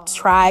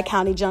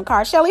 Tri-County Junk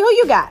Cars. Shelly, who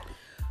you got?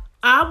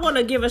 I want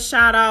to give a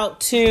shout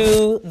out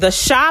to the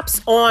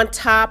Shops on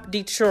Top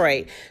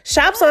Detroit.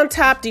 Shops on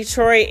Top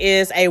Detroit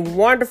is a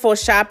wonderful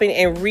shopping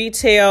and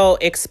retail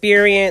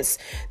experience.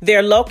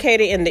 They're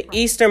located in the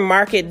Eastern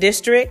Market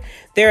District.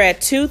 They're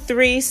at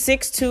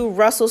 2362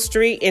 Russell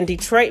Street in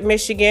Detroit,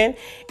 Michigan.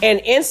 And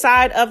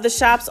inside of the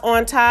Shops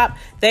on Top,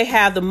 they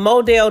have the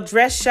Model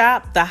Dress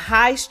Shop, the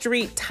High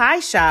Street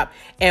Tie Shop,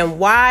 and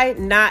Why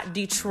Not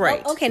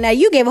Detroit. Okay, now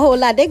you gave a whole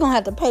lot. They're going to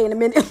have to pay in a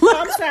minute. Look,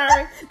 I'm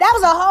sorry. That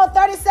was a whole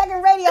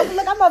 30-second radio.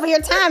 Look, I'm over here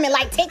timing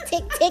like tick,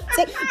 tick, tick,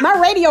 tick. My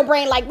radio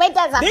brain like, wait,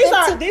 that's a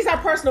 15. These are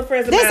personal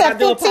friends of mine. I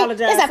do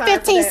apologize. It's a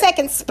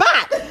 15-second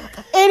spot.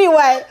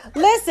 Anyway,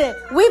 listen,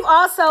 we've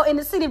also, in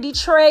the city of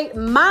Detroit,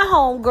 my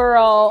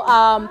homegirl,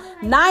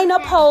 Nina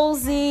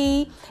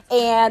Posey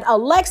and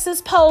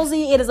Alexis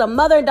Posey. It is a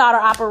mother and daughter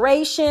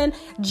operation.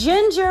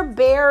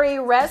 Gingerberry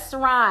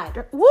Restaurant.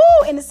 Woo!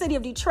 In the city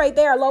of Detroit.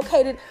 They are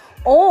located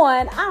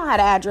on, I don't have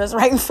the address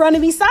right in front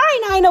of me. Sorry,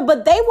 Nina,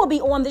 but they will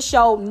be on the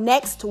show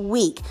next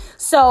week.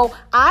 So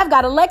I've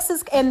got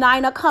Alexis and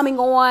Nina coming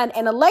on,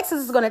 and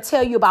Alexis is going to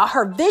tell you about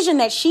her vision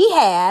that she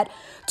had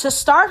to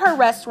start her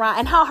restaurant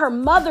and how her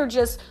mother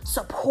just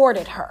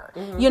supported her,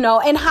 you know,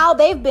 and how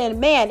they've been,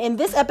 man, in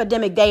this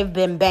epidemic, they've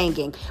been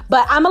banging.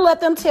 But I'm going to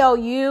let them tell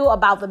you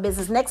about the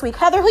business next week.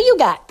 Heather, who you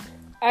got?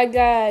 I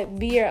got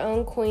Be Your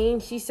Own Queen.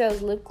 She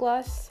sells lip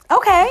gloss.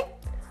 Okay.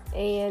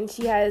 And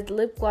she has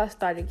lip gloss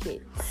starter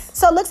kits.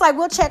 So it looks like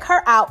we'll check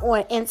her out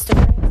on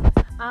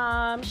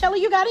Instagram.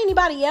 Shelly, you got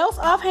anybody else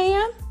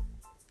offhand?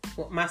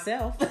 Well,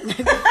 myself.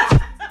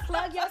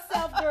 Plug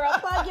yourself, girl.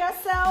 Plug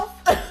yourself.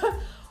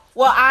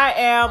 Well, I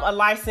am a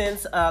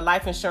licensed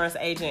life insurance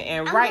agent,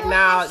 and right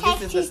now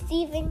this is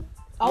Stephen.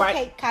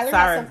 Okay, Kyler has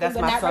sorry, something, that's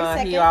but my not right son.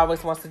 second. He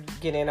always wants to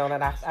get in on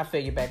it. I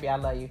feel you, baby. I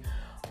love you.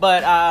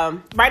 But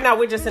right now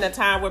we're just in a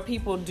time where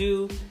people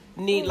do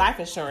need life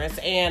insurance,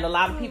 and a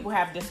lot of people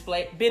have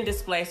been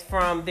displaced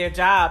from their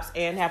jobs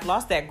and have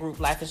lost that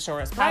group life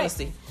insurance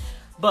policy. Right.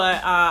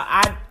 But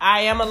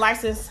I am a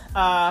licensed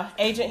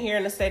agent here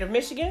in the state of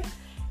Michigan,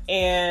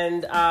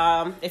 and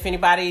if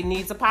anybody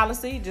needs a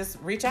policy, just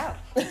reach out.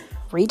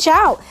 Reach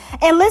out.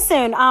 And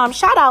listen,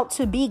 shout out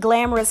to Be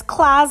Glamorous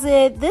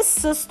Closet. This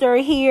sister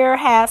here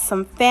has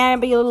some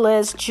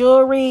fabulous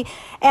jewelry,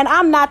 and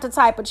I'm not the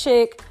type of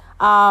chick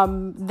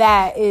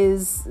that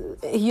is,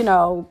 you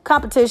know,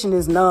 competition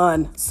is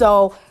none.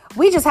 So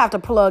we just have to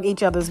plug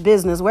each other's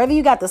business, whether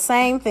you got the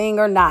same thing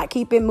or not.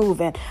 Keep it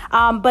moving.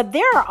 But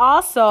there are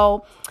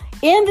also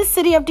in the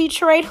city of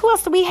Detroit, who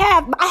else do we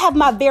have? I have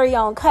my very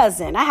own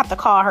cousin. I have to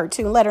call her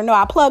too and let her know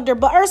I plugged her.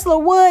 But Ursula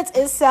Woods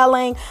is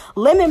selling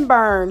lemon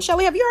burn.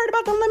 Shelly, have you heard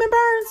about the lemon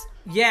burns?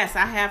 Yes,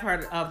 I have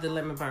heard of the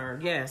lemon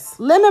burn. Yes.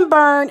 Lemon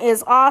burn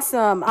is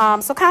awesome.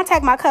 So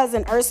contact my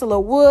cousin Ursula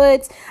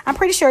Woods. I'm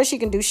pretty sure she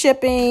can do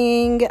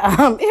shipping.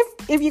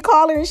 If you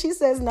call her and she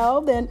says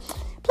no, then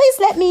please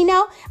let me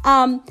know.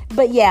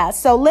 But yeah,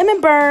 so lemon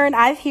burn,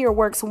 I hear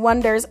works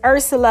wonders.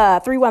 Ursula,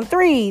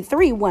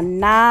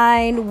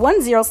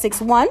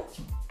 313-319-1061.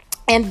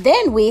 And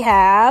then we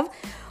have,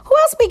 who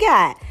else we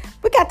got?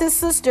 We got this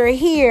sister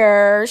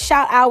here.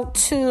 Shout out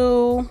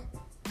to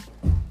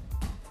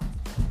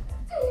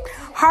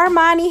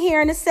Harmony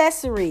Hair and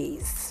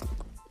Accessories.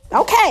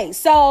 Okay,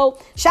 so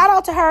shout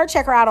out to her.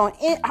 Check her out on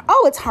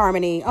it's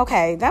Harmony.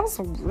 Okay, that was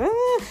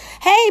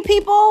hey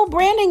people,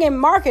 branding and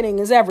marketing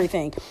is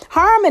everything.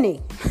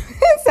 Harmony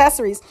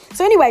Accessories.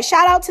 So anyway,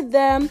 shout out to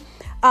them.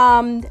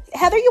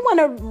 Heather, you want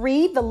to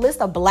read the list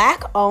of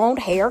Black-owned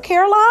hair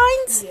care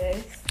lines?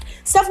 Yes.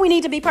 Stuff we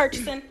need to be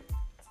purchasing.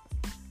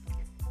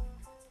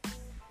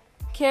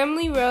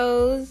 Camly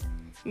Rose,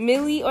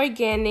 Millie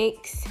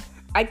Organics,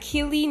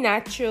 Achille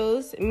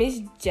Naturals,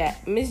 Miss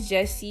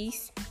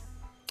Jessie's,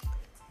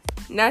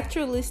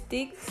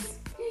 Naturalistics.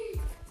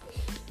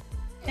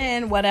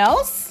 And what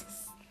else?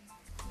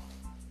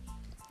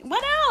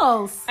 What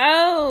else?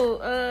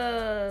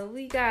 Oh,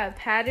 we got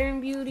Pattern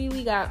Beauty,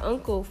 we got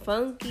Uncle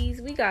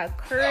Funky's, we got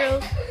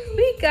Curls,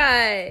 we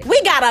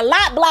got a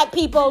lot, black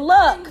people.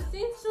 Look.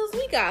 Essentials,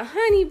 we got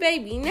Honey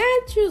Baby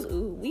Naturals.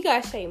 Ooh, we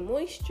got Shea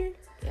Moisture.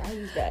 Yeah, I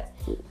use that.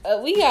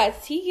 We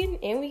got Tegan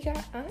and we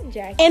got Aunt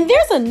Jackie. And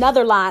there's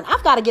another line.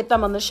 I've got to get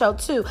them on the show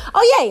too.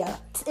 Oh yeah.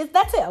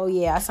 That's it. Oh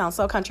yeah, I sound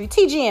so country.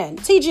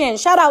 TGN.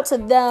 Shout out to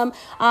them.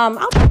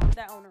 I'll put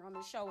that owner on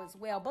the show as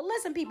well. But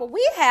listen, people,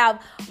 we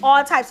have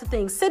all types of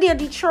things. City of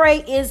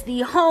Detroit is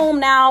the home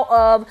now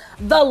of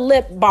the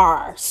Lip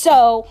Bar.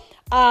 So,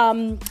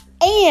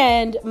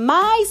 and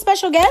my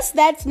special guest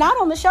that's not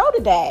on the show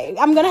today,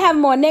 I'm going to have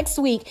him on next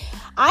week.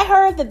 I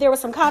heard that there was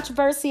some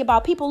controversy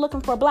about people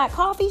looking for black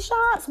coffee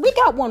shops. We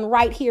got one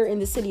right here in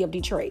the city of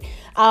Detroit.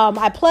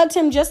 I plugged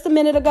him just a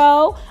minute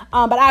ago,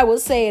 but I will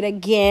say it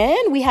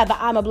again. We have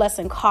the I'm a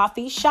Blessing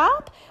Coffee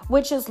Shop,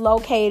 which is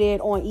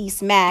located on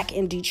East Mack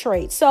in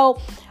Detroit. So,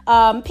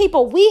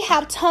 people, we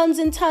have tons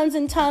and tons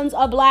and tons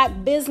of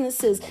black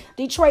businesses.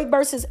 Detroit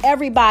versus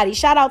everybody.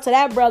 Shout out to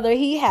that brother.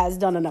 He has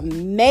done an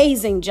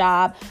amazing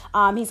job.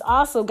 He's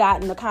also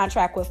gotten a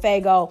contract with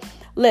Fago.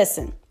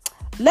 Listen,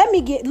 let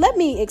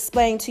me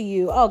explain to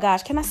you. Oh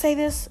gosh, can I say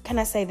this?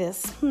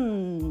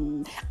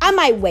 I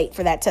might wait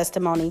for that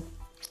testimony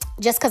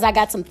just because I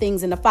got some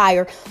things in the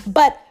fire.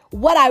 But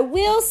what I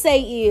will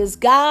say is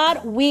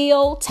God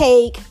will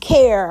take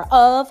care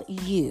of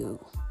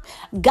you.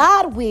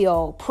 God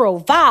will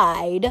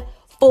provide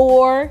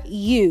for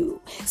you.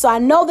 So I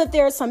know that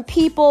there are some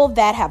people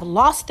that have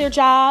lost their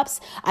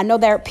jobs. I know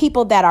there are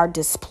people that are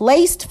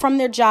displaced from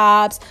their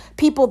jobs,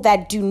 people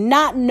that do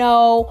not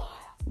know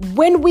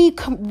when we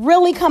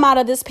really come out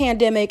of this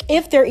pandemic,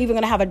 if they're even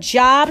going to have a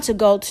job to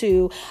go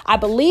to. I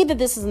believe that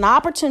this is an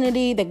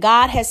opportunity that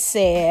God has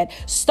said,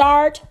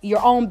 start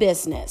your own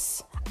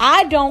business.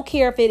 I don't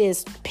care if it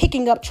is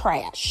picking up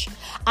trash.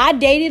 I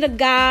dated a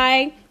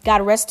guy,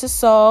 God rest his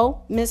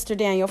soul, Mr.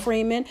 Daniel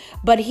Freeman,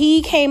 but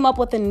he came up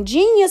with an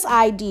ingenious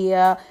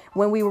idea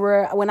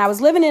when I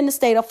was living in the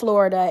state of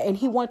Florida, and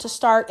he wanted to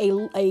start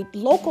a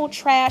local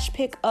trash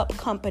pickup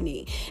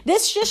company.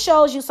 This just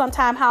shows you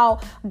sometime how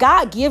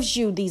God gives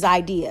you these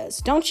ideas.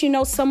 Don't you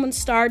know someone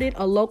started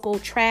a local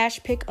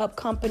trash pickup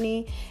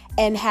company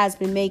and has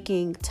been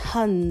making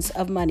tons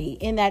of money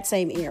in that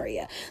same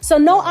area? So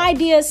no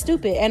idea is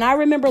stupid. And I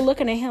remember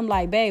looking at him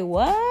like, babe,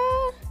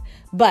 what?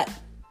 But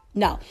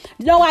no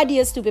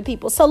idea is stupid,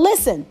 people. So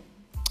listen,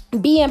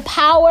 be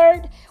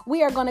empowered.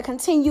 We are going to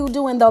continue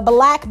doing the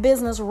Black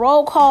Business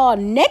Roll Call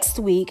next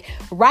week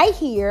right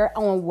here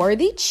on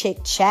Worthy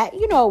Chick Chat.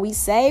 You know what we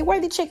say,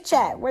 Worthy Chick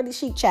Chat, Worthy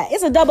Chic Chat.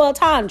 It's a double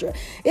entendre.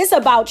 It's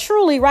about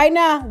truly right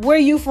now, where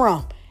you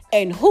from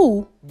and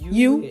who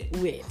you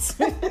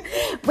with.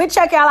 We'll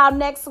check y'all out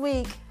next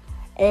week.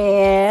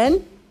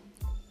 And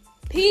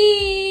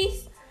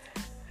peace.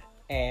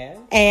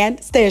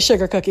 And stay a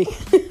sugar cookie.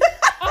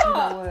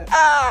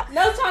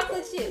 No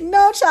chocolate chips.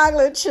 No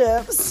chocolate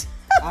chips.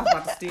 I was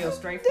about to steal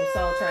straight from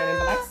Soul Train and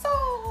be like,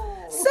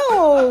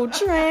 Soul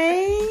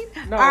Train.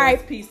 No, all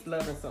right. Peace,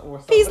 love, and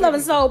soul. Peace, love,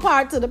 and soul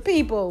part to the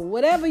people.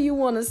 Whatever you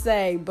want to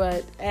say.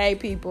 But hey,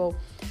 people,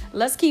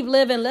 let's keep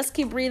living. Let's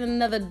keep breathing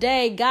another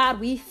day. God,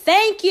 we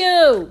thank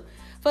you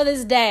for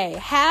this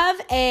day.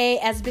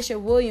 As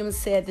Bishop Williams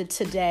said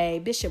today,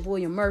 Bishop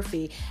William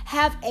Murphy,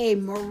 have a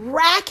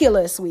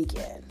miraculous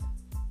weekend.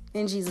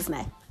 In Jesus'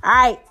 name. All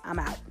right, I'm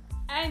out.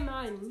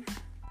 Amen.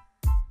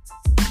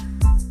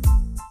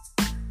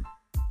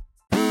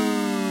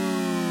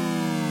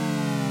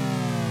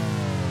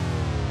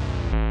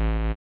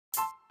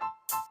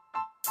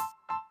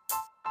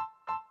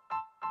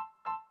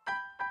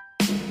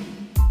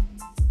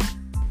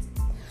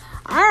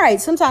 All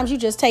right, sometimes you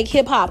just take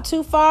hip hop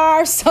too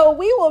far, so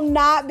we will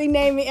not be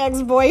naming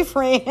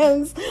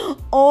ex-boyfriends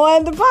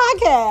on the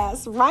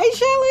podcast, right,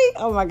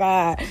 Shelly? Oh my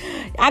God,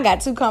 I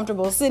got too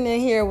comfortable sitting in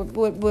here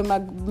with my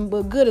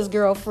goodest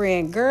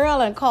girlfriend,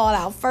 girl, and called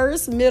out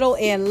first, middle,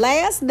 and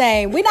last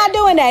name. We're not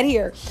doing that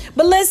here.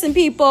 But listen,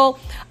 people,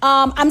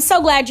 I'm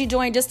so glad you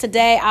joined us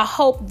today. I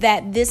hope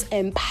that this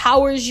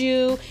empowers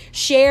you.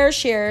 Share.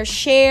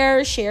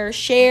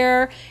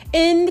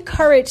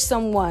 Encourage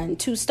someone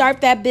to start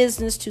that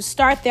business, to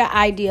start their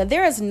idea.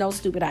 There is no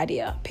stupid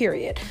idea,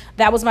 period.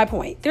 That was my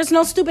point. There's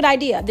no stupid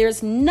idea.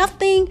 There's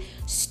nothing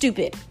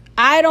stupid.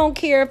 I don't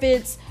care if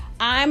it's,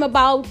 I'm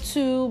about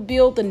to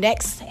build the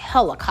next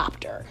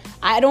helicopter.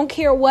 I don't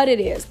care what it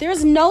is.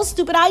 There's no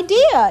stupid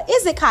idea.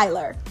 Is it,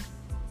 Kyler?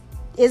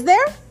 Is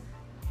there?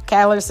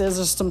 Kyler says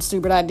there's some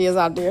stupid ideas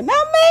out there.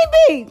 Now,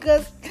 maybe,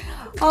 because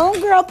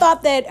homegirl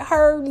thought that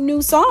her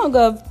new song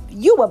of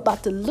 "You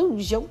About to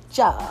Lose Your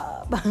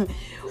Job"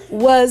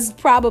 was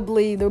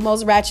probably the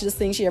most ratchetest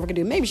thing she ever could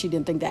do. Maybe she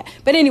didn't think that.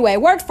 But anyway,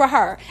 it worked for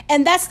her.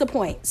 And that's the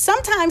point.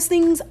 Sometimes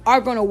things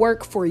are going to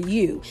work for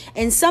you.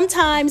 And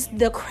sometimes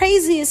the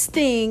craziest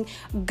thing,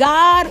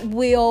 God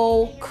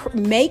will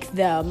make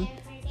them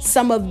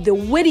some of the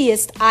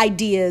wittiest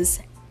ideas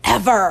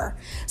ever.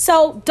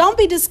 So don't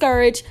be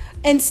discouraged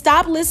and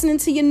stop listening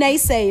to your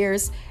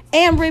naysayers.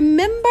 And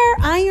remember,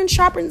 iron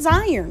sharpens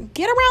iron.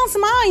 Get around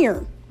some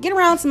iron. Get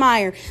around some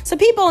iron. So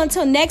people,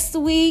 until next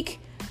week,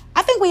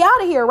 I think we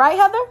out of here, right,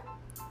 Heather?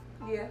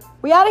 Yeah.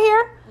 We out of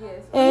here?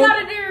 Yes. And We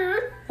out of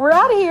here. we're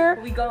out of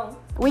here. We gone.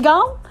 We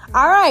gone?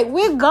 All right,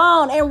 we're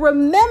gone. And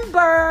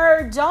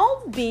remember,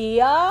 don't be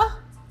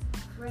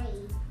afraid.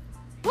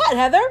 What,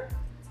 Heather?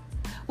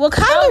 Well,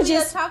 Don't Kyler be a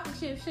just... chocolate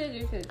chip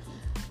sugar cookie.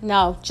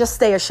 No, just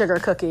stay a sugar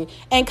cookie.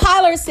 And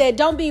Kyler said,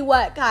 don't be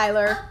what,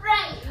 Kyler?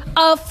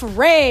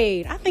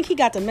 Afraid. I think he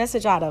got the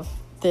message out of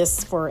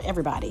this for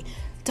everybody.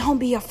 Don't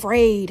be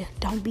afraid.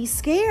 Don't be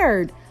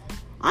scared.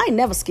 I ain't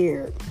never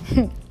scared.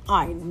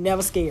 I ain't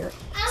never scared.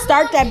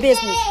 Start that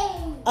business.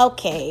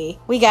 Okay,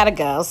 we gotta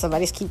go.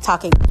 Somebody's keep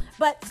talking.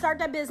 But start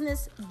that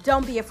business.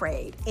 Don't be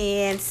afraid.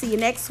 And see you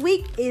next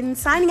week in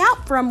signing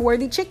out from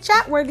Worthy Chick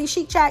Chat, Worthy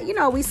Chic Chat. You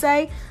know what we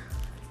say.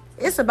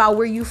 It's about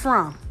where you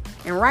from.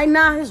 And right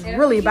now, it's And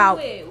really who you about...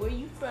 with? Where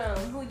you from?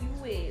 Who you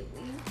with?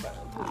 Where you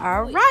from?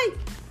 All right.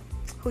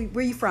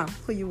 Where you from?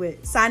 Who you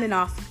with? Signing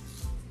off.